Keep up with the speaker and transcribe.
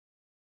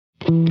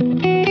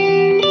Good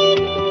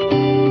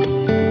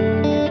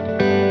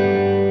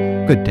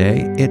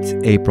day. It's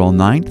April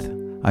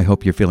 9th. I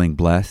hope you're feeling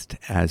blessed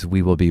as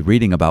we will be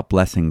reading about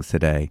blessings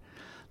today.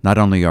 Not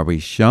only are we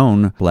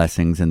shown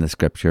blessings in the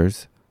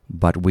Scriptures,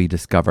 but we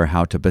discover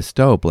how to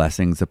bestow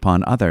blessings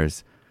upon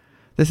others.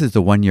 This is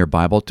the One Year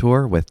Bible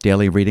Tour with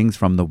daily readings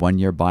from the One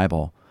Year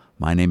Bible.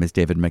 My name is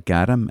David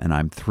MacAdam, and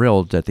I'm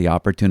thrilled at the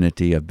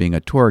opportunity of being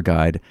a tour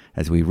guide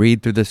as we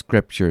read through the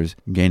Scriptures,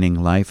 gaining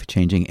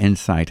life-changing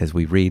insight as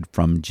we read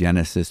from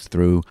Genesis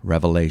through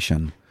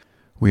Revelation.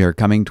 We are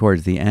coming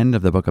towards the end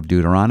of the book of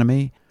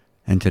Deuteronomy,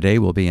 and today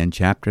we'll be in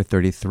chapter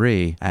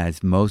 33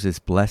 as Moses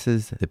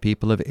blesses the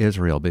people of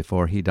Israel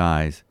before he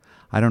dies.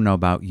 I don't know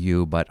about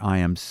you, but I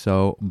am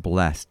so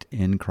blessed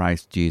in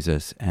Christ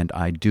Jesus, and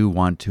I do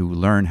want to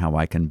learn how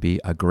I can be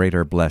a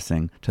greater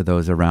blessing to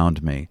those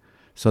around me.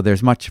 So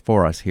there's much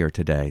for us here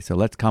today. So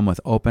let's come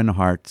with open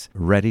hearts,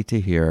 ready to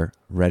hear,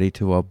 ready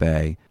to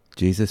obey.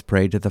 Jesus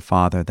prayed to the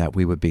Father that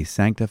we would be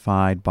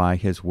sanctified by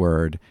His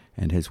Word,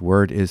 and His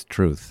Word is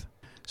truth.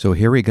 So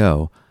here we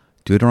go,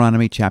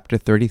 Deuteronomy chapter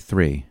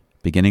 33,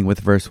 beginning with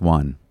verse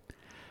 1.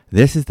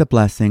 This is the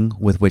blessing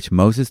with which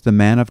Moses the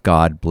man of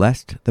God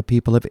blessed the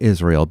people of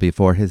Israel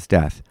before his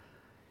death.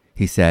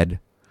 He said,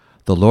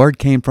 The Lord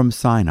came from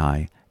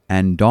Sinai,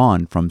 and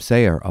dawned from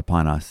Seir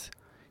upon us.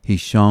 He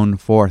shone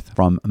forth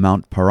from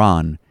Mount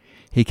Paran.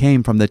 He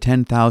came from the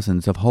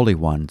 10,000s of holy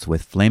ones,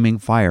 with flaming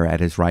fire at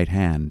his right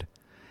hand.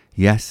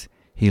 Yes,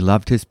 he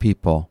loved his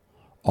people.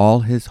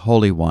 All his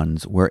holy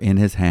ones were in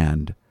his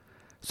hand.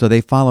 So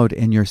they followed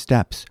in your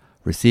steps,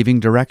 receiving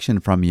direction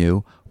from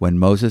you when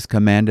Moses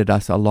commanded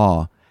us a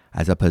law,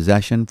 as a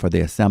possession for the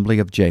assembly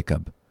of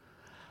Jacob.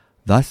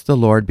 Thus the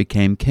Lord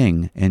became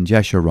king in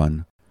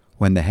Jeshurun,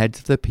 when the heads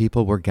of the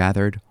people were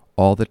gathered,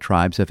 all the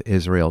tribes of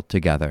Israel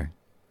together.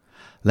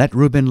 Let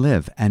Reuben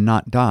live and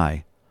not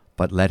die,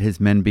 but let his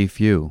men be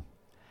few.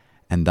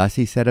 And thus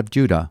he said of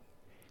Judah,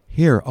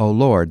 Hear, O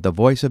Lord, the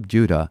voice of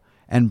Judah,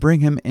 and bring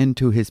him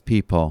into his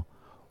people.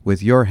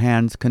 With your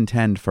hands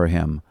contend for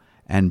him,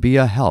 and be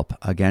a help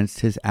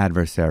against his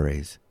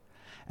adversaries.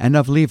 And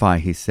of Levi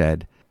he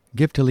said,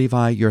 Give to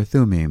Levi your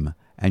Thummim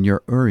and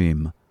your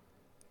Urim,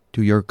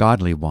 to your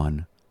godly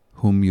one,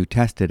 whom you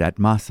tested at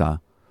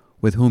Massah,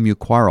 with whom you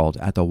quarreled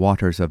at the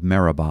waters of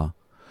Meribah,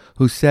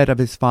 who said of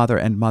his father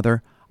and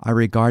mother, I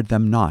regard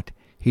them not.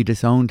 He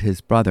disowned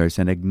his brothers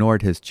and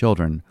ignored his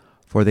children,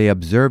 for they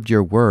observed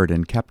your word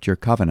and kept your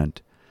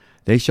covenant.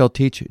 They shall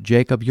teach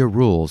Jacob your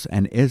rules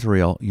and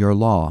Israel your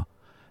law.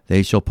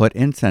 They shall put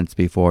incense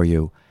before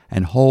you,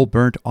 and whole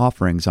burnt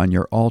offerings on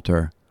your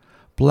altar.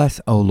 Bless,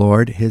 O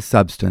Lord, his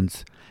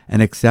substance,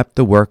 and accept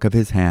the work of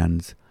his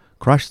hands.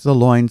 Crush the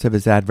loins of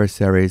his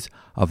adversaries,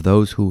 of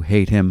those who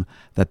hate him,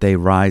 that they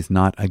rise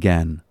not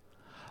again.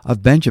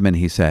 Of Benjamin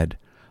he said,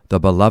 The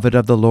beloved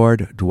of the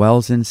Lord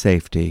dwells in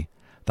safety.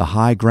 The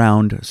high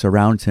ground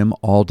surrounds him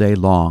all day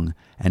long,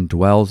 and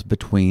dwells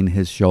between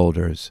his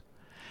shoulders.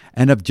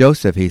 And of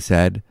Joseph he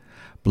said,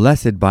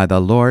 Blessed by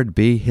the Lord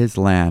be his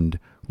land,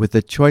 with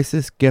the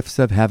choicest gifts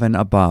of heaven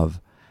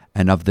above,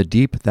 and of the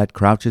deep that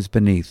crouches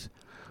beneath,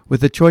 with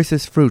the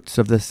choicest fruits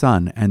of the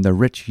sun and the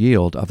rich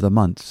yield of the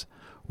months,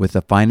 with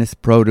the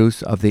finest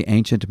produce of the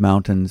ancient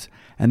mountains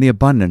and the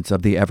abundance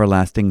of the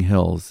everlasting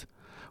hills,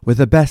 with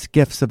the best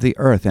gifts of the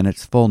earth and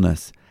its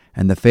fullness,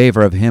 and the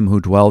favor of him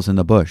who dwells in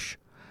the bush.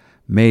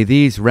 May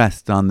these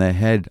rest on the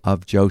head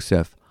of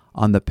Joseph,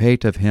 on the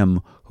pate of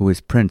him who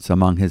is prince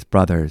among his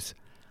brothers.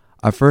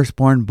 A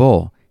firstborn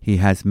bull, he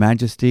has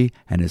majesty,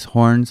 and his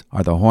horns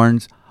are the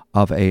horns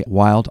of a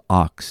wild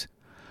ox.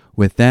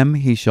 With them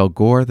he shall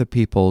gore the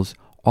peoples,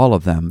 all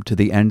of them, to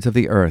the ends of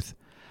the earth.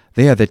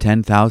 They are the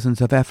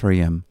 10,000s of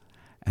Ephraim,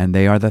 and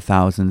they are the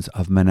thousands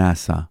of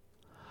Manasseh.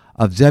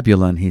 Of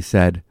Zebulun he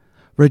said,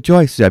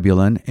 Rejoice,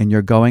 Zebulun, in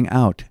your going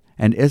out,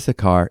 and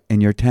Issachar in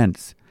your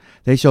tents.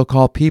 They shall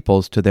call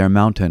peoples to their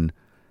mountain.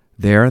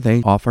 There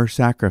they offer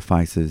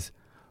sacrifices,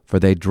 for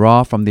they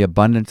draw from the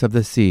abundance of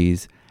the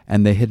seas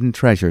and the hidden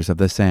treasures of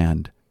the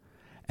sand.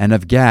 And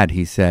of Gad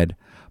he said,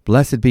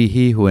 Blessed be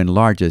he who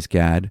enlarges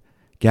Gad.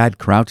 Gad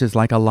crouches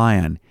like a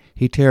lion.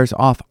 He tears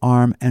off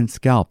arm and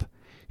scalp.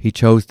 He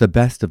chose the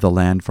best of the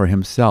land for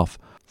himself,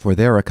 for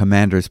there a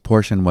commander's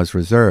portion was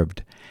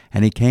reserved.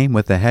 And he came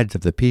with the heads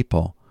of the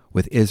people.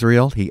 With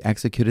Israel he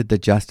executed the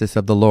justice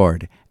of the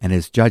Lord, and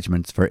his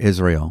judgments for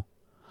Israel.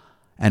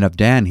 And of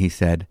Dan he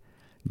said,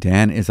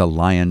 Dan is a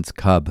lion's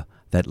cub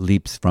that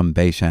leaps from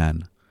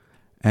Bashan.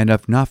 And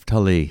of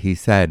Naphtali he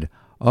said,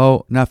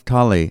 O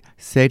Naphtali,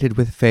 sated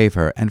with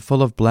favor and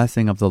full of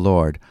blessing of the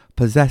Lord,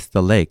 possess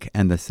the lake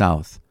and the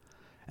south.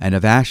 And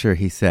of Asher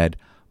he said,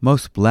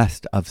 Most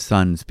blessed of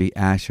sons be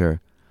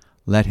Asher.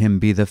 Let him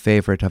be the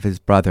favorite of his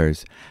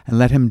brothers, and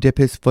let him dip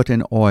his foot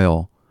in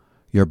oil.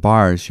 Your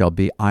bars shall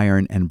be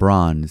iron and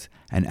bronze,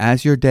 and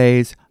as your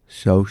days,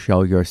 so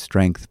shall your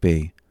strength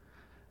be.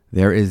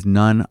 There is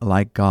none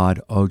like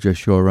God, O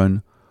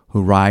Jeshurun,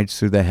 who rides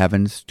through the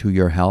heavens to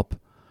your help,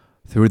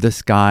 through the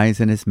skies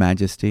in his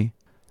majesty.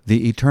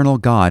 The eternal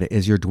God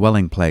is your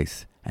dwelling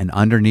place, and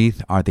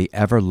underneath are the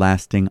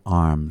everlasting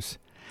arms.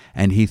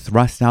 and he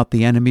thrust out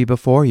the enemy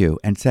before you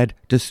and said,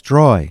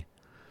 Destroy.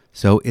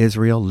 So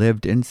Israel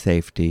lived in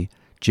safety,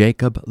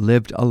 Jacob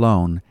lived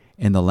alone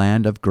in the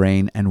land of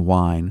grain and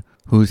wine,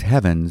 whose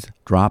heavens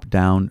drop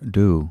down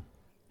dew.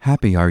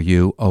 Happy are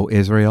you, O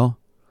Israel!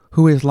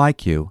 Who is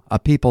like you, a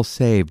people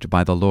saved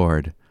by the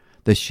Lord,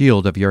 the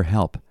shield of your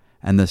help,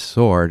 and the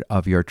sword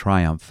of your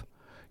triumph?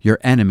 Your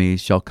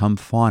enemies shall come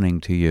fawning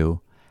to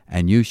you,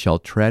 and you shall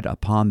tread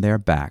upon their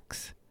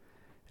backs.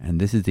 And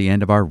this is the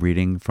end of our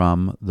reading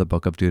from the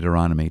book of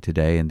Deuteronomy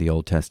today in the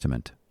Old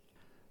Testament.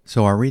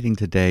 So our reading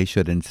today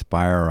should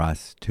inspire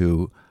us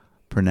to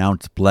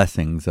pronounce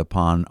blessings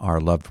upon our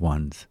loved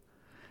ones.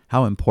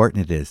 How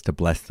important it is to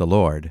bless the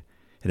Lord.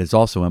 It is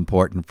also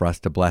important for us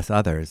to bless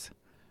others.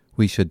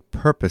 We should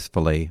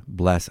purposefully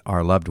bless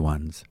our loved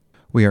ones.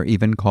 We are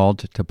even called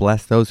to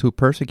bless those who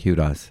persecute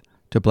us,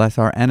 to bless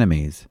our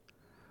enemies.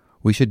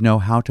 We should know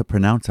how to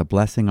pronounce a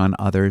blessing on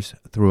others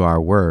through our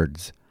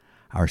words.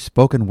 Our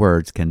spoken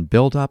words can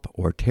build up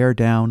or tear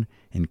down,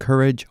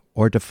 encourage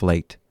or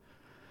deflate.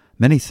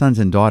 Many sons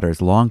and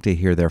daughters long to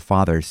hear their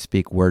fathers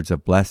speak words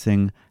of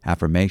blessing,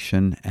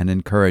 affirmation, and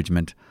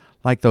encouragement,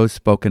 like those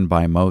spoken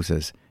by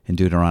Moses in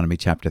Deuteronomy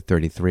chapter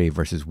 33,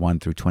 verses 1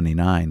 through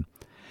 29.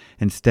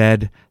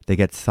 Instead, they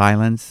get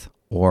silence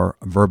or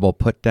verbal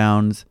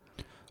put-downs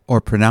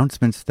or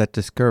pronouncements that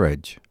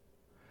discourage.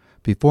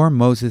 Before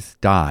Moses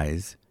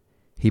dies,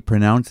 he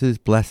pronounces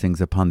blessings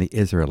upon the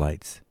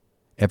Israelites,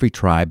 every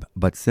tribe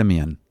but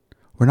Simeon.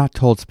 We're not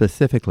told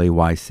specifically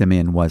why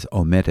Simeon was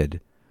omitted.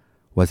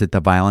 Was it the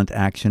violent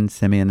action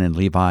Simeon and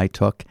Levi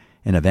took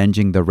in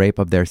avenging the rape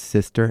of their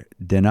sister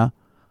Dinah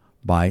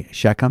by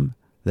Shechem,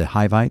 the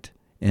Hivite,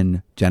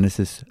 in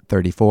Genesis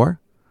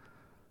 34?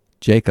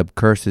 Jacob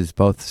curses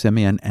both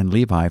Simeon and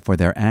Levi for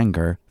their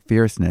anger,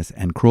 fierceness,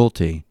 and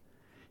cruelty.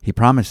 He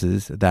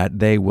promises that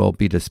they will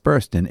be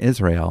dispersed in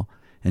Israel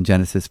in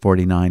Genesis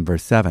 49,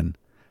 verse 7.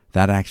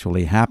 That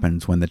actually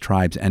happens when the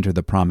tribes enter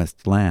the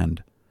promised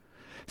land.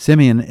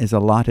 Simeon is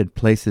allotted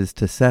places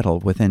to settle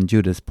within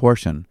Judah's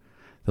portion.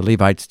 The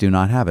Levites do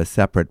not have a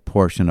separate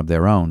portion of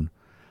their own.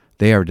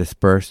 They are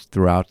dispersed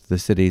throughout the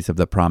cities of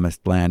the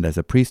promised land as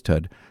a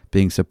priesthood,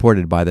 being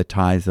supported by the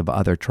tithes of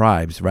other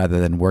tribes rather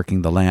than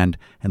working the land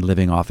and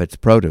living off its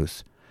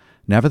produce.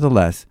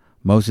 Nevertheless,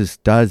 Moses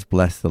does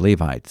bless the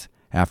Levites.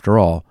 After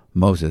all,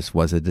 Moses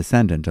was a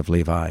descendant of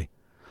Levi.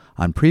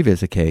 On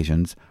previous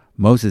occasions,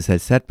 Moses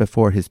has set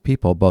before his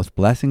people both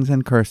blessings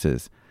and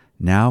curses.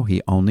 Now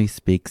he only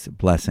speaks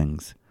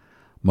blessings.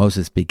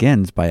 Moses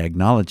begins by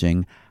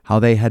acknowledging how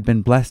they had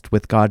been blessed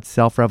with God's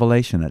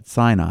self-revelation at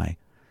Sinai.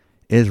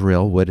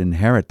 Israel would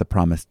inherit the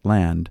promised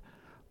land,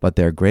 but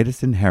their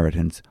greatest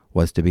inheritance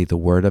was to be the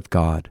Word of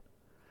God.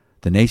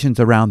 The nations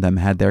around them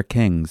had their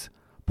kings,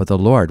 but the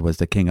Lord was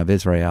the King of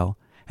Israel,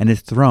 and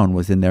his throne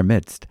was in their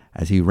midst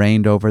as he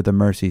reigned over the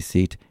mercy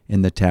seat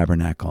in the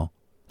tabernacle.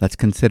 Let's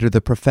consider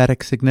the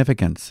prophetic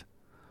significance.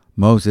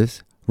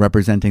 Moses,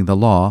 representing the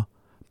law,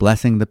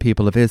 blessing the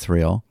people of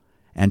Israel,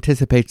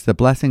 anticipates the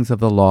blessings of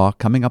the law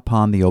coming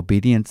upon the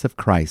obedience of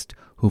Christ,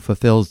 who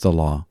fulfills the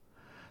law.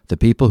 The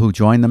people who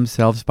join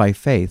themselves by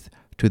faith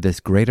to this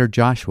greater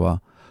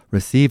Joshua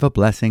receive a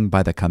blessing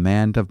by the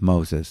command of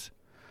Moses.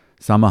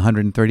 Psalm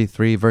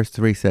 133 verse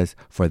 3 says,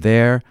 For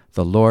there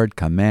the Lord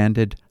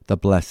commanded the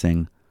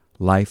blessing,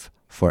 life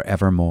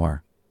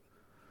forevermore.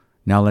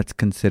 Now let's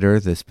consider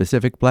the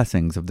specific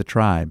blessings of the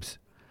tribes.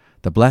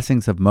 The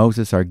blessings of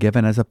Moses are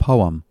given as a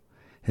poem.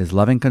 His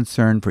loving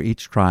concern for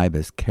each tribe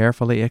is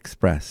carefully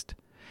expressed.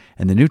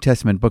 In the New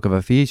Testament book of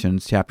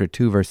Ephesians, chapter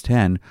 2, verse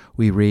 10,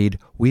 we read,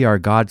 We are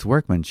God's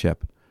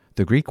workmanship.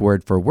 The Greek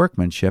word for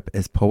workmanship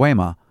is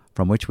poema,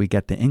 from which we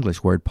get the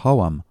English word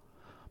poem.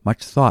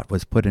 Much thought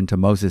was put into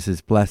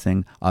Moses'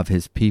 blessing of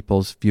his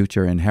people's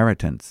future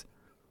inheritance.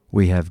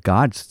 We have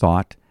God's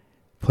thought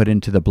put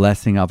into the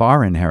blessing of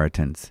our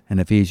inheritance in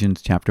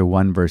Ephesians chapter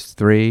 1, verse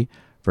 3,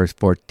 verse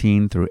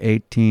 14 through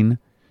 18,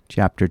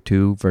 chapter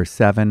 2, verse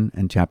 7,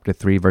 and chapter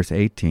 3, verse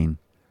 18.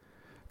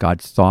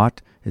 God's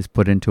thought is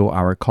put into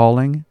our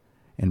calling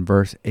in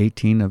verse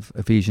 18 of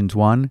Ephesians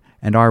 1,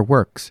 and our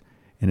works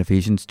in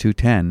Ephesians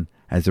 2:10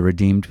 as the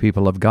redeemed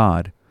people of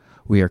God.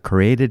 We are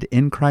created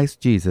in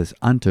Christ Jesus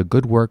unto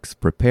good works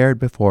prepared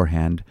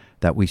beforehand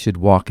that we should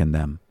walk in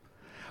them.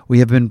 We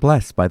have been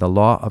blessed by the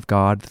law of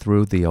God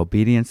through the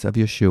obedience of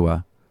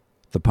Yeshua.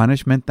 The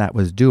punishment that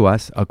was due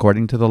us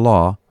according to the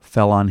law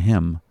fell on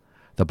him.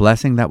 The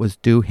blessing that was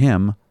due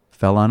him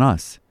fell on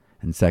us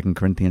in 2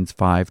 Corinthians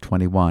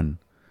 5:21.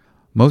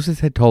 Moses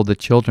had told the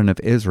children of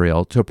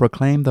Israel to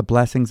proclaim the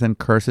blessings and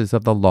curses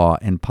of the law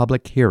in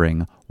public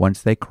hearing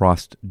once they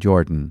crossed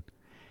Jordan.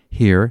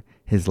 Here,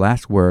 his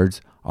last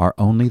words are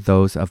only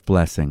those of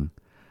blessing.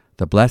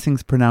 The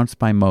blessings pronounced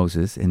by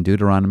Moses in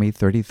Deuteronomy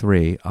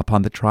 33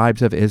 upon the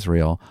tribes of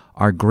Israel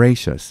are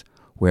gracious,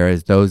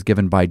 whereas those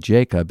given by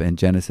Jacob in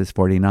Genesis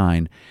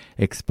 49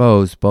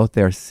 expose both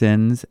their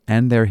sins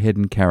and their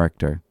hidden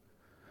character.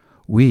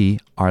 We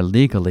are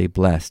legally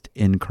blessed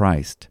in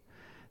Christ.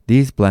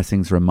 These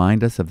blessings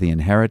remind us of the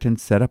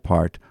inheritance set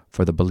apart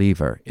for the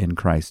believer in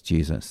Christ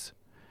Jesus.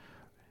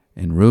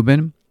 In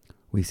Reuben,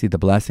 we see the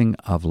blessing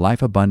of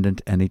life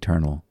abundant and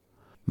eternal.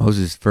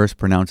 Moses first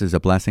pronounces a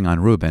blessing on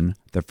Reuben,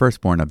 the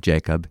firstborn of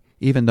Jacob,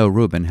 even though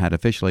Reuben had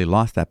officially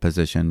lost that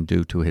position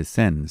due to his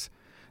sins,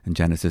 in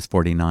Genesis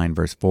 49,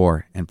 verse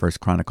 4, and 1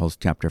 Chronicles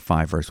chapter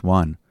 5, verse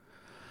 1.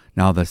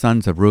 Now the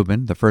sons of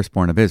Reuben, the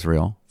firstborn of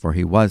Israel, for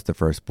he was the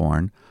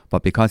firstborn,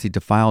 but because he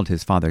defiled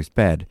his father's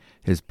bed,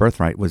 his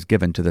birthright was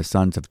given to the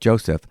sons of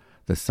Joseph,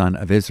 the son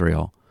of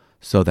Israel,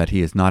 so that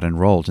he is not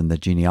enrolled in the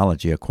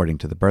genealogy according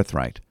to the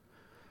birthright.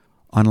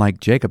 Unlike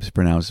Jacob's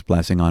pronounced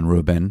blessing on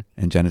Reuben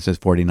in Genesis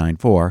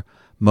 49:4,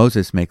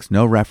 Moses makes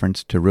no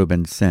reference to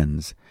Reuben's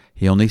sins.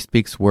 He only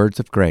speaks words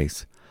of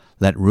grace.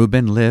 Let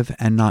Reuben live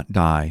and not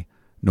die,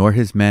 nor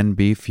his men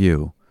be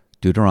few.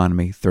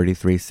 Deuteronomy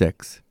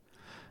 33:6.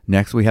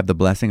 Next we have the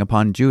blessing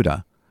upon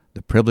Judah,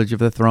 the privilege of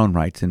the throne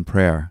rights in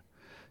prayer.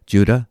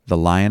 Judah, the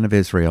Lion of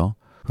Israel,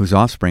 whose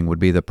offspring would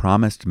be the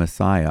promised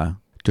Messiah,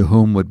 to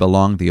whom would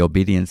belong the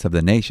obedience of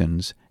the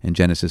nations, in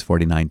Genesis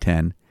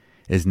 49:10,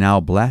 is now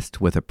blessed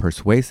with a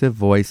persuasive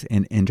voice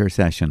in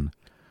intercession.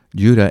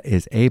 Judah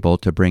is able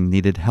to bring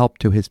needed help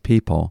to his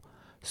people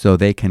so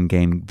they can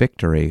gain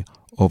victory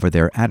over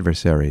their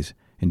adversaries,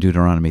 in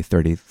Deuteronomy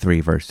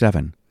 33, verse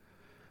 7.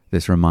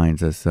 This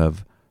reminds us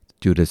of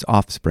Judah's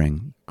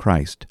offspring,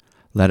 Christ.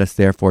 Let us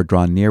therefore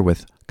draw near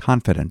with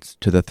confidence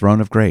to the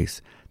throne of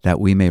grace, that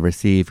we may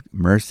receive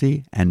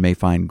mercy and may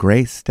find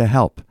grace to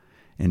help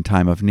in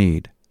time of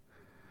need.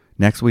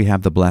 Next we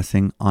have the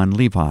blessing on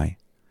Levi.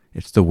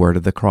 It's the word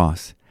of the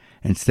cross.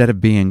 Instead of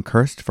being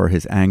cursed for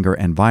his anger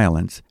and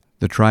violence,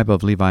 the tribe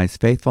of Levi's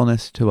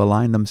faithfulness to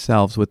align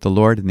themselves with the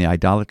Lord in the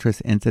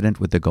idolatrous incident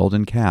with the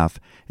golden calf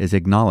is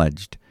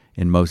acknowledged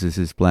in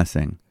Moses'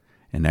 blessing.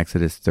 In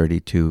Exodus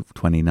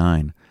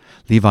 32:29,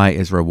 Levi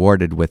is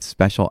rewarded with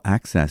special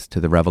access to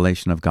the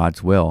revelation of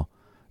God's will,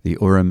 the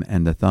Urim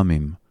and the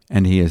Thummim,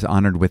 and he is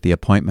honored with the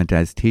appointment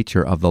as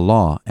teacher of the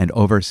law and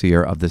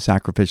overseer of the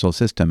sacrificial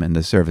system in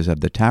the service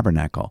of the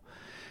tabernacle,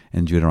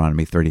 in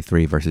Deuteronomy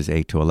 33, verses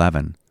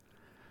 8-11.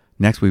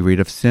 Next we read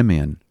of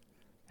Simeon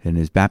in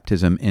his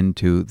baptism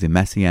into the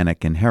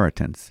messianic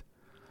inheritance.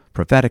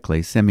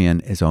 Prophetically, Simeon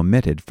is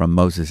omitted from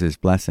Moses'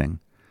 blessing.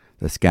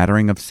 The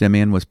scattering of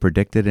Simeon was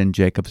predicted in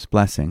Jacob's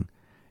blessing,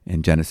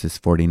 in Genesis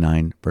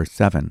 49, verse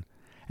 7,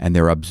 and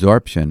their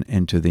absorption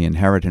into the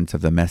inheritance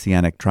of the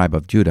messianic tribe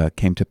of Judah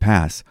came to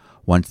pass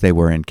once they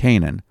were in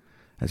Canaan,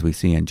 as we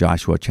see in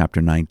Joshua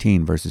chapter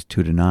 19, verses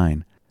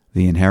 2-9.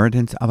 The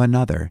inheritance of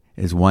another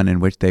is one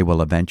in which they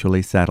will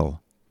eventually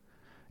settle.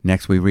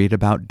 Next we read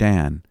about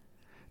Dan.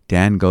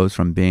 Dan goes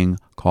from being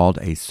called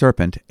a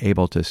serpent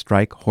able to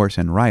strike horse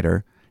and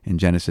rider, in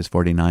Genesis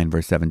 49,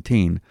 verse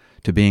 17,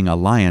 to being a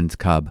lion's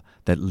cub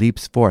that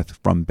leaps forth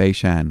from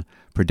Bashan,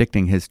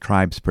 predicting his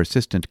tribe's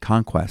persistent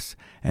conquests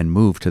and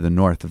move to the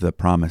north of the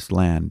promised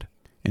land,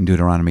 in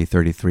Deuteronomy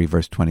 33,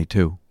 verse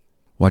 22.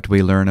 What do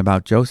we learn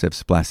about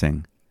Joseph's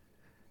blessing?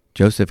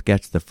 Joseph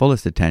gets the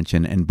fullest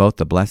attention in both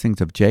the blessings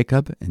of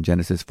Jacob in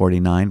Genesis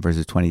 49,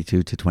 verses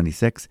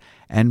 22-26,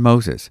 and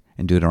Moses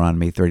in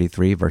Deuteronomy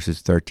 33,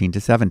 verses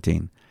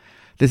 13-17.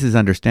 This is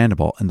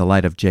understandable in the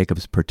light of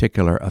Jacob's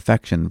particular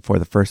affection for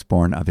the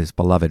firstborn of his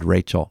beloved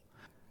Rachel.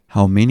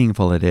 How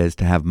meaningful it is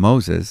to have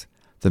Moses,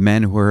 the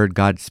man who heard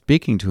God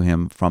speaking to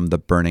him from the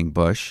burning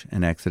bush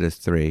in Exodus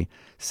 3,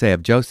 say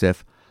of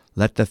Joseph,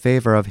 "Let the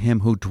favor of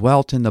him who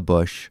dwelt in the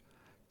bush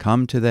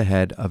come to the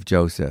head of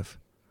Joseph."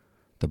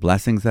 The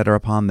blessings that are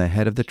upon the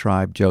head of the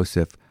tribe,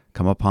 Joseph,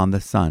 come upon the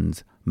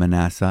sons,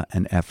 Manasseh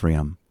and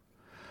Ephraim.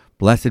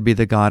 Blessed be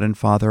the God and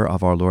Father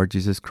of our Lord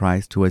Jesus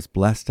Christ, who has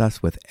blessed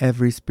us with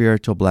every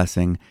spiritual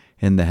blessing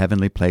in the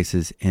heavenly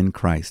places in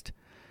Christ.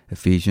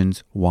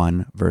 Ephesians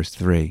 1, verse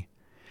 3.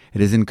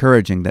 It is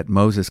encouraging that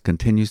Moses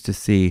continues to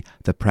see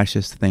the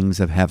precious things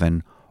of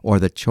heaven, or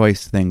the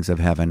choice things of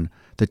heaven,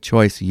 the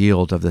choice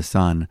yield of the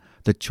sun,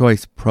 the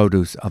choice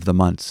produce of the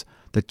months,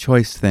 the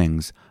choice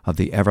things of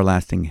the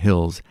everlasting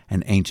hills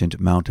and ancient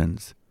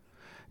mountains.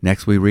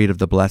 Next we read of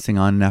the blessing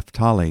on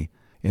Naphtali.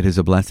 It is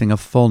a blessing of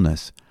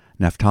fullness.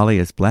 Naphtali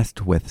is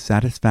blessed with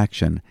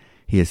satisfaction.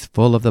 He is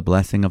full of the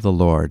blessing of the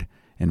Lord,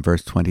 in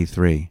verse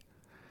 23.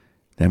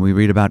 Then we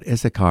read about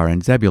Issachar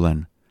and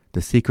Zebulun,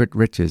 the secret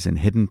riches in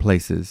hidden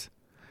places.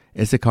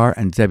 Issachar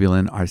and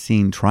Zebulun are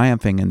seen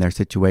triumphing in their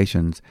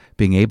situations,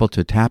 being able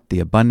to tap the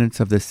abundance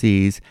of the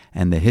seas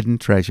and the hidden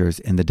treasures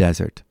in the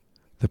desert.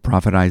 The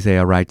prophet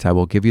Isaiah writes, "I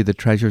will give you the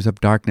treasures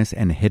of darkness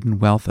and hidden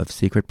wealth of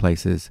secret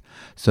places,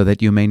 so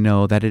that you may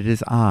know that it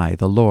is I,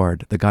 the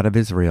Lord, the God of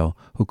Israel,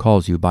 who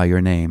calls you by your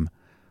name."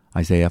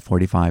 Isaiah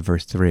 45,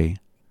 verse 3.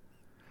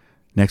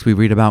 Next we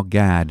read about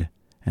Gad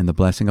and the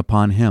blessing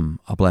upon him,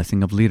 a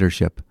blessing of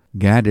leadership.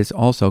 Gad is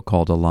also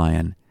called a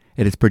lion.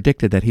 It is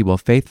predicted that he will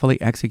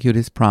faithfully execute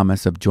his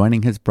promise of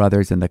joining his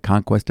brothers in the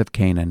conquest of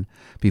Canaan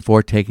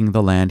before taking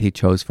the land he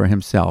chose for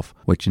himself,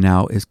 which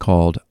now is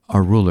called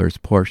a ruler's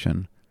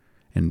portion,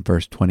 in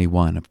verse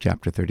 21 of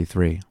chapter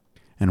 33.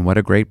 And what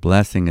a great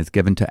blessing is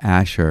given to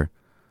Asher,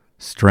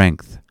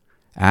 strength.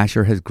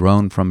 Asher has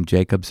grown from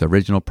Jacob's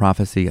original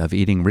prophecy of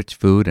eating rich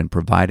food and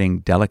providing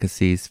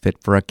delicacies fit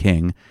for a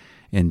king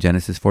in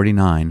Genesis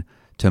 49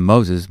 to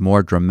Moses'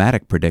 more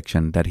dramatic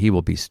prediction that he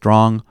will be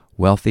strong,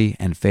 wealthy,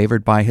 and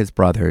favored by his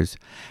brothers,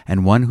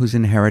 and one whose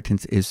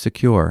inheritance is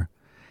secure.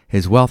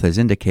 His wealth is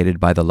indicated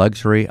by the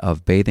luxury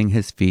of bathing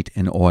his feet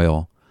in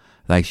oil.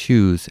 Thy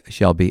shoes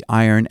shall be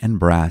iron and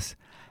brass,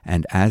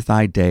 and as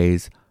thy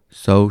days,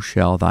 so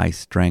shall thy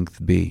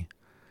strength be.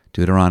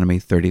 Deuteronomy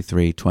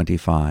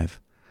 33:25.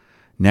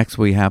 Next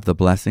we have the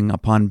blessing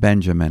upon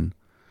Benjamin,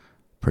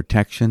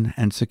 protection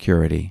and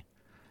security.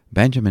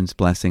 Benjamin's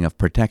blessing of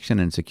protection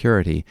and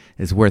security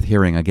is worth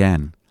hearing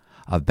again.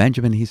 Of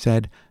Benjamin he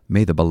said,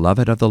 "May the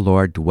beloved of the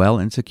Lord dwell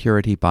in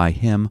security by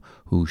him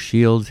who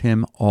shields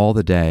him all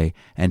the day,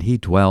 and he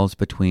dwells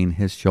between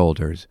his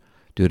shoulders."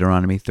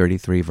 Deuteronomy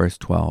 33, verse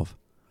 12.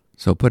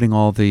 So putting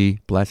all the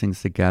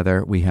blessings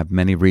together, we have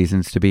many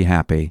reasons to be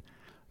happy.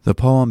 The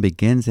poem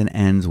begins and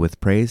ends with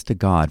praise to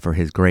God for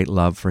his great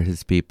love for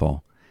his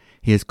people.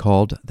 He is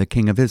called the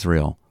King of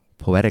Israel,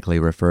 poetically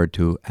referred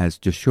to as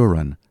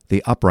Jeshurun,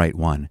 the upright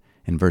one,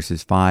 in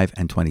verses 5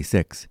 and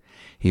 26.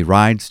 He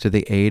rides to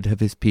the aid of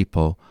his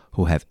people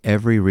who have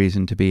every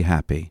reason to be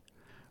happy.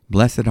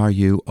 Blessed are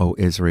you, O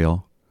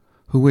Israel.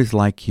 Who is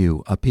like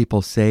you, a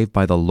people saved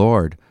by the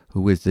Lord,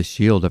 who is the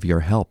shield of your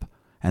help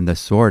and the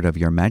sword of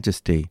your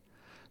majesty?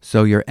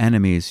 So your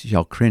enemies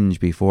shall cringe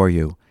before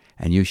you,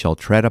 and you shall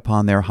tread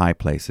upon their high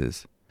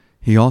places.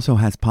 He also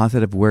has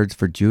positive words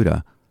for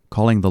Judah,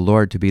 calling the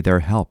Lord to be their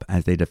help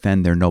as they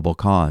defend their noble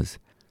cause.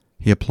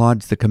 He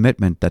applauds the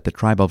commitment that the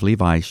tribe of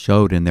Levi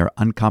showed in their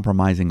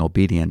uncompromising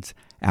obedience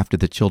after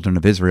the children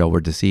of Israel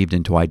were deceived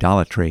into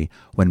idolatry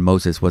when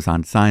Moses was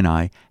on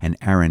Sinai and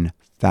Aaron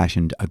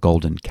fashioned a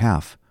golden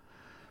calf.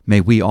 May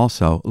we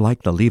also,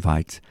 like the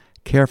Levites,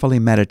 carefully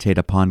meditate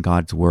upon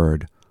God's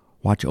word,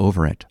 watch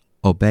over it,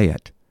 obey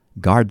it,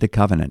 guard the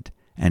covenant,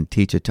 and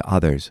teach it to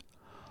others.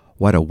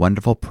 What a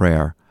wonderful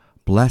prayer!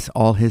 Bless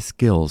all his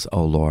skills,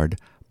 O Lord.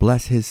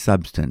 Bless his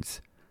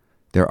substance.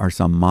 There are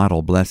some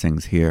model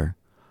blessings here.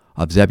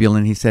 Of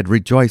Zebulun he said,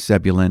 "Rejoice,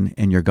 Zebulun,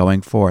 in your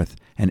going forth,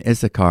 and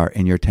Issachar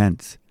in your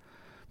tents.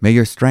 May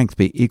your strength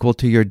be equal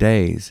to your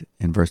days,"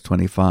 in verse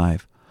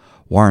 25.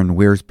 Warren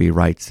Wiersbe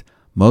writes,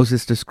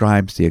 Moses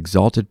describes the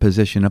exalted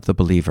position of the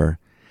believer.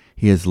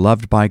 He is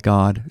loved by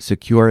God,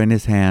 secure in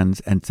his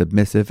hands, and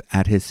submissive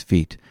at his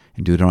feet,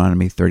 in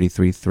Deuteronomy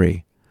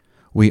 33:3.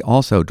 We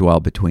also dwell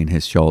between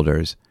his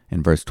shoulders,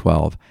 in verse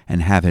 12,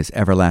 and have his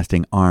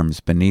everlasting arms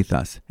beneath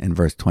us, in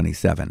verse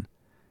 27.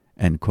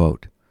 End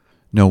quote.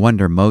 No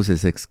wonder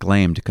Moses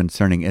exclaimed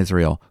concerning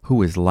Israel,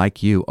 "Who is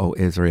like you, O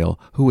Israel?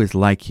 Who is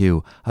like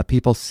you, a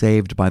people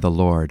saved by the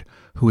Lord?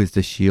 Who is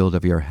the shield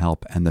of your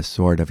help and the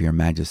sword of your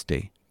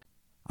majesty?"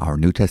 Our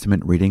New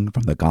Testament reading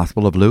from the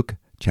Gospel of Luke,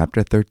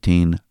 chapter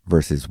 13,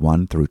 verses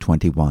 1 through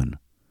 21.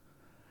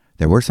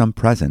 There were some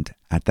present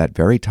at that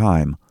very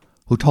time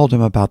who told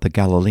him about the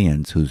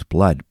Galileans whose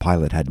blood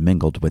Pilate had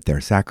mingled with their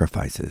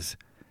sacrifices.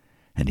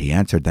 And he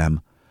answered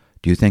them,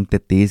 "Do you think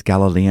that these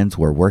Galileans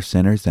were worse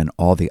sinners than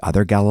all the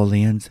other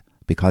Galileans,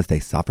 because they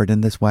suffered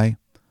in this way?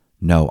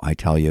 No, I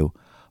tell you,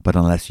 but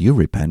unless you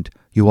repent,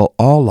 you will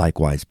all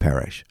likewise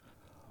perish.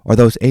 Or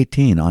those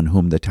 18 on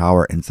whom the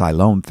tower in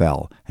Siloam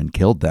fell and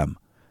killed them,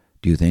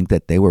 do you think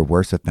that they were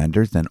worse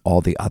offenders than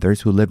all the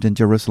others who lived in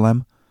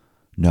Jerusalem?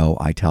 No,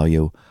 I tell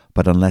you,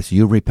 but unless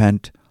you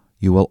repent,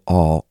 you will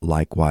all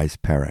likewise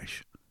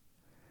perish."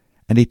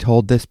 And he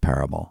told this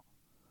parable.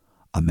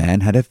 A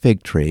man had a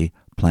fig tree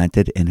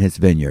planted in his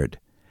vineyard,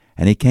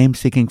 and he came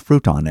seeking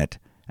fruit on it,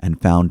 and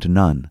found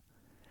none.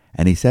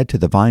 And he said to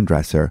the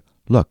vine-dresser,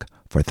 "Look,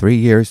 for 3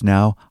 years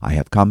now I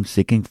have come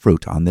seeking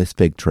fruit on this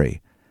fig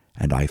tree,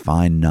 and I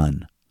find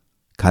none.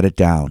 Cut it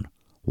down.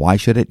 Why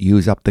should it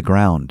use up the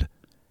ground?"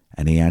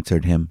 And he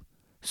answered him,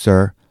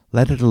 "Sir,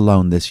 let it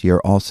alone this year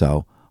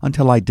also,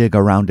 until I dig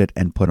around it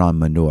and put on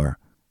manure.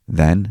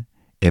 Then,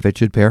 if it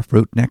should bear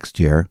fruit next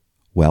year,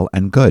 well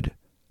and good,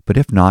 but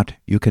if not,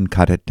 you can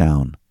cut it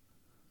down."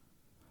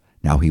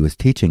 Now he was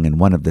teaching in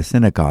one of the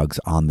synagogues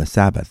on the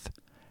Sabbath,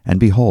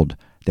 and behold,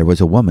 there was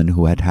a woman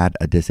who had had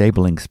a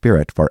disabling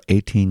spirit for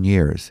 18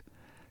 years.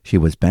 She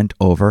was bent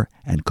over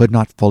and could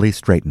not fully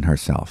straighten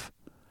herself.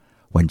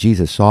 When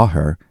Jesus saw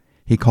her,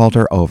 he called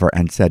her over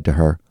and said to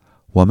her,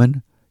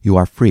 "Woman, you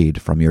are freed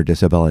from your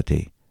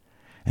disability."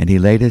 And he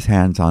laid his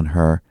hands on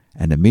her,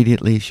 and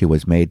immediately she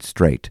was made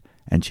straight,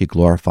 and she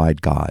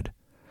glorified God.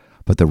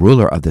 But the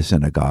ruler of the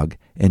synagogue,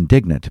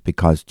 indignant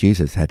because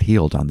Jesus had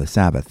healed on the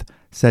Sabbath,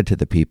 said to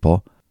the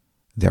people,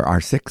 "There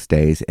are 6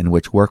 days in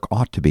which work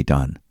ought to be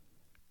done.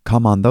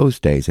 Come on those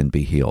days and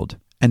be healed,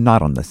 and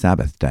not on the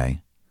Sabbath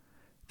day."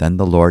 Then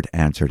the Lord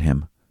answered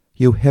him,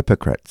 "You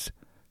hypocrites!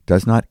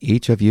 Does not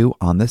each of you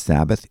on the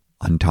Sabbath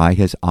untie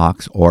his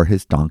ox or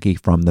his donkey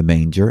from the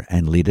manger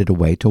and lead it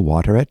away to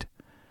water it?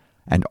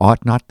 And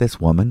ought not this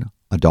woman,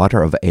 a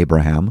daughter of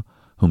Abraham,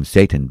 whom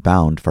Satan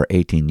bound for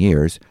 18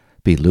 years,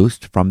 be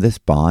loosed from this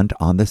bond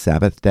on the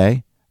Sabbath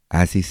day?"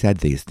 As he said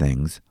these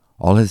things,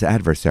 all his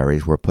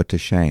adversaries were put to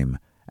shame,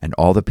 and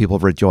all the people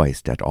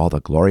rejoiced at all the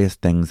glorious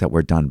things that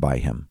were done by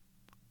him.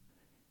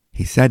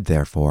 He said,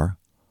 therefore,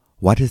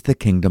 "What is the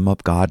kingdom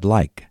of God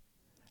like?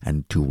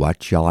 And to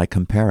what shall I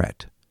compare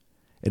it?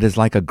 It is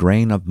like a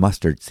grain of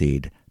mustard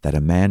seed that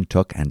a man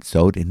took and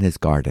sowed in his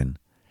garden,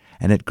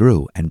 and it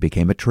grew and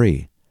became a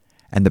tree,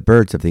 and the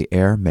birds of the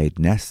air made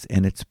nests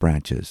in its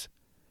branches."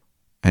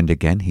 And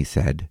again he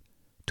said,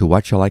 "To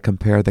what shall I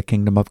compare the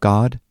kingdom of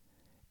God?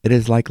 It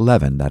is like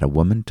leaven that a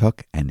woman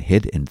took and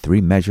hid in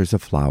 3 measures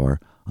of flour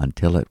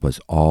until it was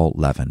all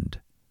leavened."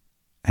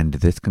 And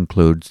this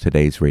concludes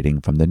today's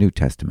reading from the New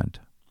Testament.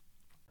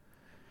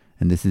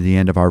 And this is the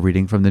end of our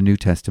reading from the New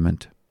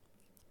Testament.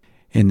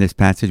 In this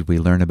passage we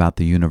learn about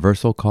the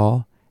universal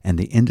call and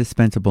the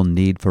indispensable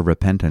need for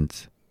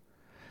repentance.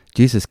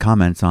 Jesus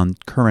comments on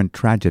current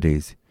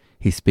tragedies.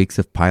 He speaks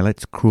of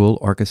Pilate's cruel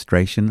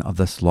orchestration of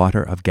the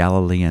slaughter of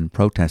Galilean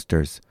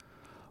protesters.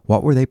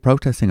 What were they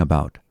protesting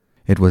about?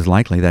 It was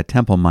likely that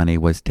temple money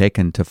was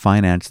taken to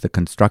finance the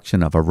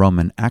construction of a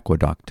Roman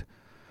aqueduct.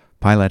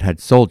 Pilate had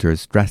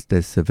soldiers dressed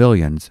as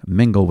civilians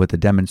mingle with the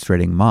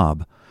demonstrating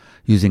mob.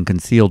 Using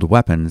concealed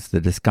weapons,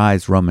 the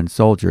disguised Roman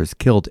soldiers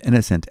killed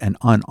innocent and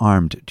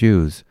unarmed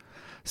Jews.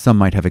 Some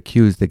might have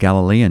accused the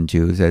Galilean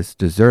Jews as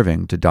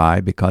deserving to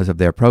die because of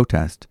their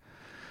protest.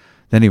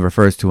 Then he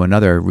refers to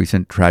another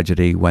recent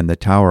tragedy when the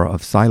Tower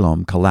of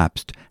Siloam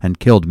collapsed and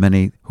killed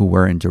many who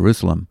were in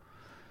Jerusalem.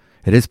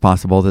 It is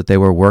possible that they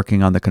were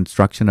working on the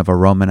construction of a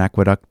Roman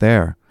aqueduct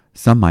there.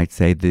 Some might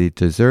say they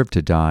deserved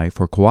to die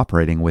for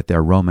cooperating with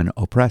their Roman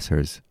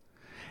oppressors.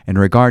 In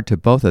regard to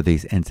both of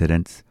these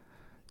incidents,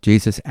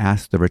 Jesus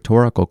asked the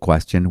rhetorical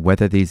question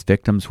whether these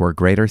victims were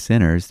greater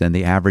sinners than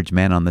the average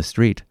man on the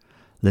street.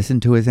 Listen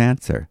to his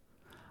answer.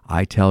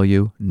 "I tell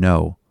you,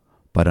 no,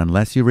 but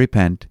unless you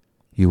repent,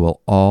 you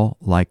will all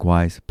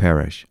likewise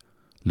perish."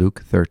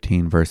 Luke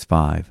 13, verse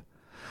 5.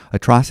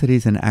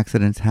 Atrocities and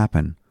accidents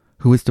happen.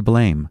 Who is to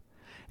blame?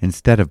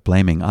 Instead of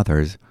blaming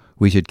others,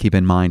 we should keep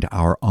in mind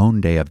our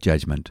own day of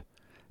judgment.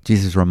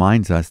 Jesus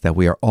reminds us that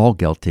we are all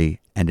guilty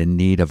and in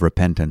need of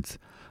repentance,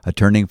 a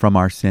turning from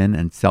our sin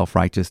and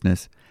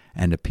self-righteousness,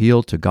 and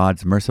appeal to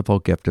God's merciful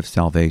gift of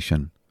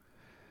salvation.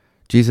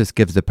 Jesus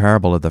gives the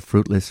parable of the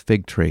fruitless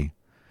fig tree.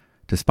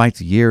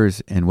 Despite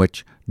years in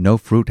which no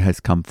fruit has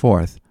come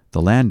forth,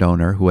 the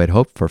landowner who had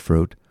hoped for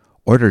fruit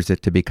orders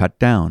it to be cut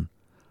down,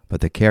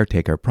 but the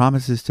caretaker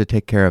promises to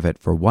take care of it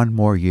for 1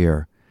 more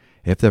year.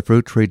 If the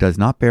fruit tree does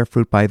not bear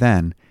fruit by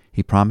then,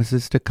 he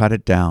promises to cut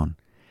it down.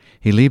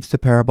 He leaves the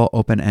parable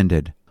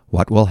open-ended.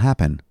 What will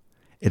happen?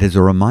 It is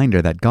a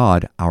reminder that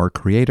God, our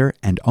Creator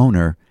and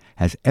Owner,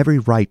 has every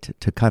right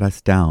to cut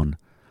us down,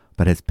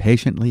 but has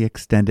patiently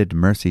extended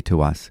mercy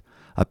to us,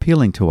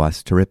 appealing to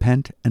us to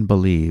repent and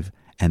believe,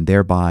 and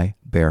thereby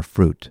bear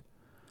fruit.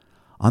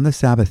 On the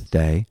Sabbath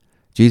day,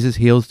 Jesus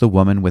heals the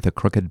woman with a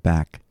crooked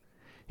back.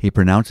 He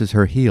pronounces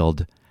her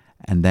healed,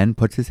 and then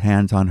puts his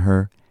hands on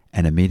her,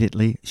 and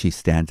immediately she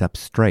stands up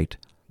straight,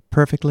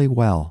 perfectly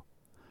well.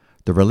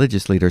 The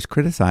religious leaders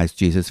criticized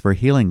Jesus for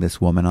healing this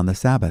woman on the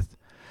Sabbath.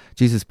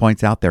 Jesus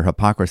points out their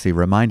hypocrisy,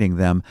 reminding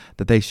them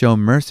that they show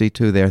mercy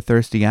to their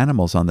thirsty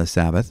animals on the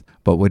Sabbath,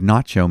 but would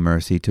not show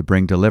mercy to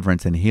bring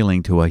deliverance and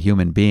healing to a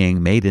human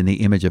being made in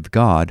the image of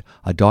God,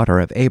 a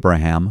daughter of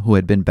Abraham, who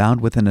had been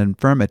bound with an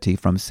infirmity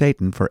from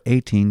Satan for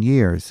 18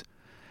 years.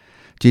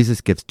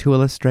 Jesus gives 2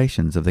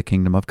 illustrations of the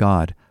kingdom of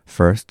God.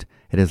 First,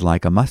 it is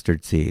like a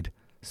mustard seed,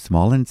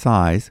 small in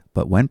size,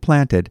 but when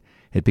planted,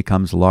 it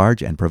becomes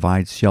large and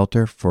provides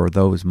shelter for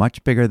those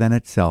much bigger than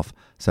itself,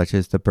 such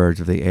as the birds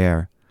of the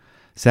air.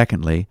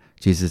 Secondly,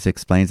 Jesus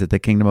explains that the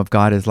kingdom of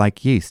God is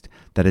like yeast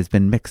that has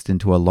been mixed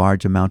into a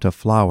large amount of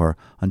flour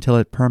until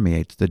it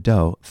permeates the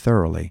dough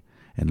thoroughly,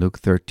 in Luke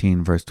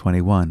 13, verse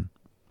 21.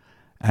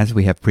 As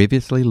we have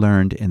previously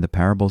learned in the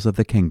parables of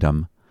the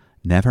kingdom,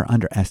 never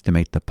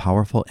underestimate the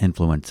powerful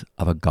influence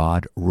of a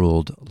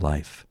God-ruled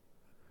life.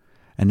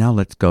 And now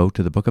let's go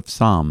to the book of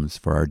Psalms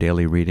for our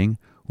daily reading.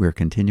 We're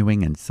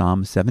continuing in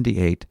Psalm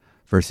 78,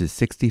 verses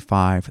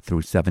 65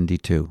 through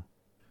 72.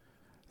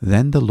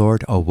 Then the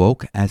Lord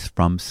awoke as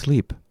from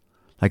sleep,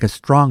 like a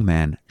strong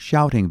man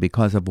shouting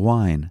because of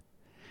wine.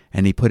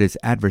 And he put his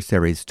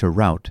adversaries to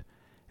rout,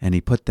 and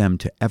he put them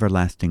to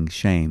everlasting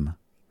shame.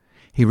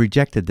 He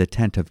rejected the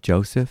tent of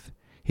Joseph.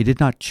 He did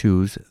not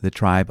choose the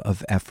tribe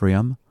of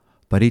Ephraim,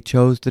 but he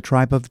chose the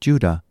tribe of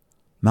Judah,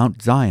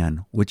 Mount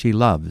Zion, which he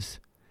loves.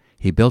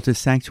 He built his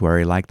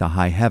sanctuary like the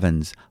high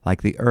heavens,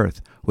 like the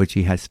earth, which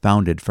he has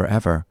founded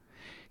forever.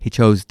 He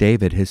chose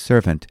David his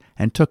servant,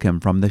 and took him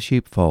from the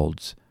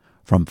sheepfolds.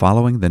 From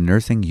following the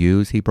nursing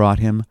ewes he brought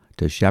him,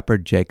 to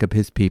shepherd Jacob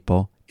his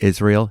people,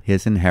 Israel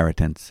his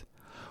inheritance.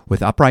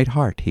 With upright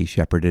heart he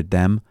shepherded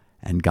them,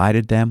 and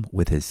guided them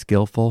with his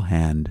skillful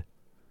hand.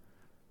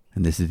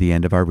 And this is the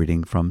end of our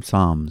reading from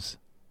Psalms.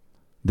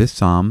 This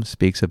psalm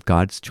speaks of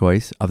God's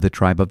choice of the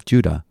tribe of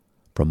Judah,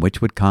 from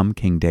which would come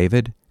King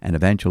David, and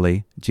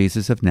eventually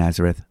Jesus of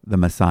Nazareth, the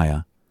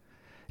Messiah.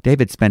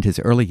 David spent his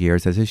early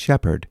years as a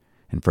shepherd,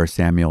 in 1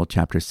 Samuel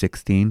chapter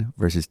 16,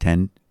 verses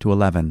 10 to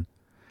 11.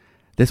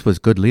 This was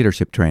good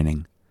leadership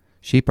training.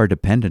 Sheep are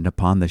dependent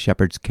upon the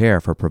shepherd's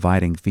care for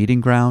providing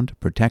feeding ground,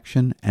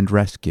 protection, and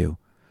rescue.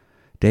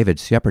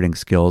 David's shepherding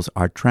skills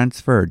are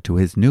transferred to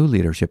his new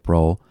leadership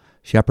role,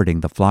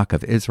 shepherding the flock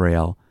of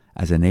Israel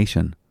as a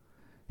nation.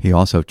 He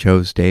also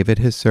chose David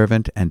his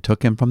servant, and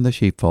took him from the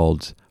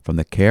sheepfolds. From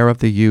the care of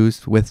the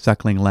ewes with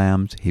suckling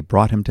lambs, he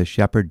brought him to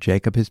shepherd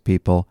Jacob his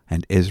people,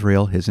 and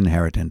Israel his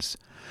inheritance.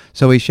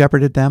 So he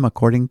shepherded them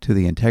according to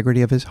the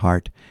integrity of his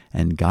heart,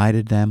 and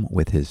guided them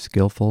with his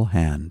skillful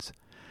hands.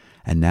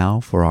 And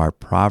now for our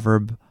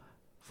proverb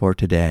for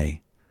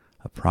today.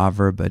 A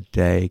proverb a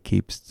day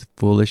keeps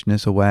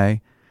foolishness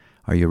away.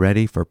 Are you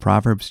ready for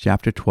Proverbs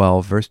chapter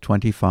 12, verse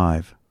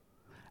 25?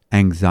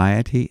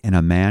 Anxiety in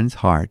a man's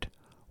heart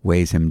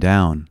weighs him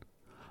down,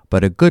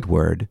 but a good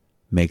word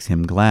makes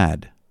him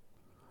glad.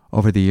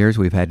 Over the years,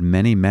 we've had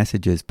many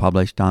messages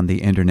published on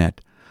the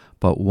internet,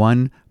 but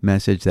one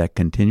message that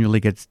continually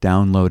gets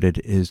downloaded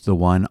is the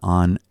one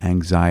on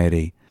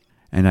anxiety.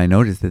 And I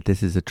notice that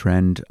this is a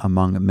trend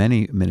among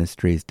many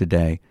ministries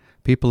today.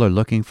 People are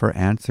looking for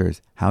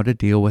answers, how to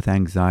deal with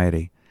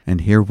anxiety.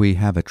 And here we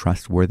have a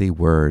trustworthy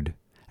word.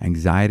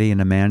 Anxiety in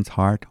a man's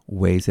heart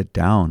weighs it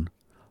down,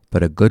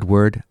 but a good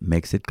word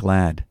makes it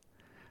glad.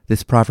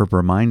 This proverb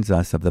reminds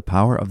us of the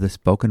power of the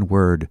spoken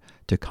word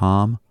to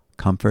calm,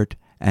 comfort,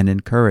 and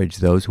encourage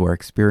those who are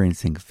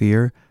experiencing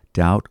fear,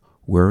 doubt,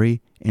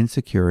 worry,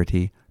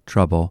 insecurity,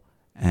 trouble,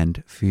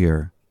 and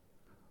fear.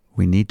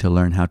 We need to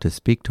learn how to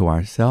speak to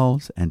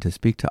ourselves and to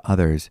speak to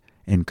others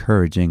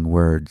encouraging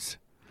words.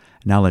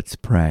 Now let's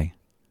pray.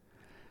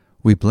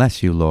 We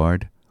bless you,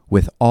 Lord,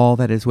 with all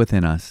that is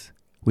within us.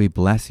 We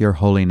bless your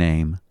holy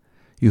name.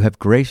 You have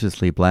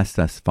graciously blessed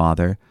us,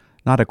 Father,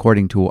 not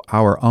according to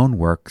our own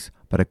works,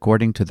 but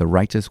according to the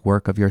righteous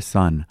work of your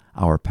Son,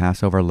 our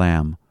Passover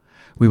Lamb.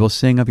 We will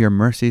sing of your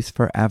mercies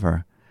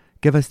forever.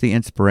 Give us the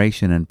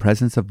inspiration and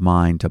presence of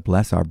mind to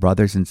bless our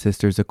brothers and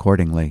sisters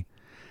accordingly.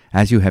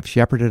 As you have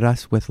shepherded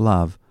us with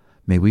love,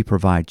 may we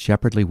provide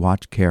shepherdly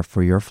watch care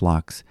for your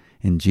flocks.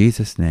 In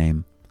Jesus'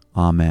 name,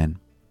 amen.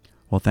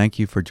 Well, thank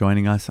you for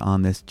joining us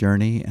on this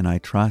journey, and I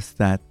trust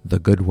that the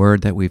good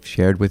word that we've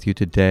shared with you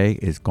today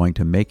is going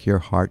to make your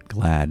heart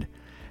glad,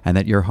 and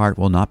that your heart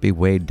will not be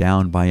weighed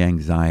down by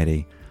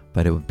anxiety,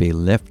 but it will be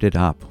lifted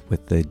up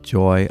with the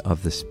joy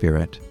of the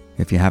Spirit.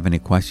 If you have any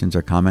questions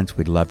or comments,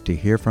 we'd love to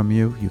hear from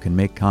you. You can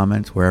make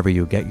comments wherever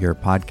you get your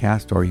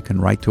podcast, or you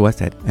can write to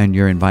us and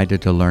you're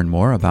invited to learn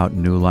more about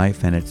New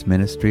Life and its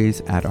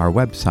ministries at our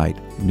website,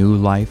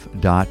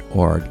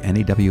 newlife.org,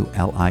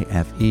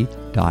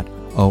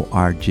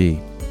 newlife.org.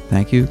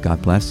 Thank you,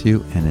 God bless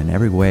you, and in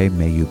every way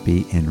may you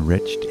be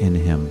enriched in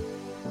Him.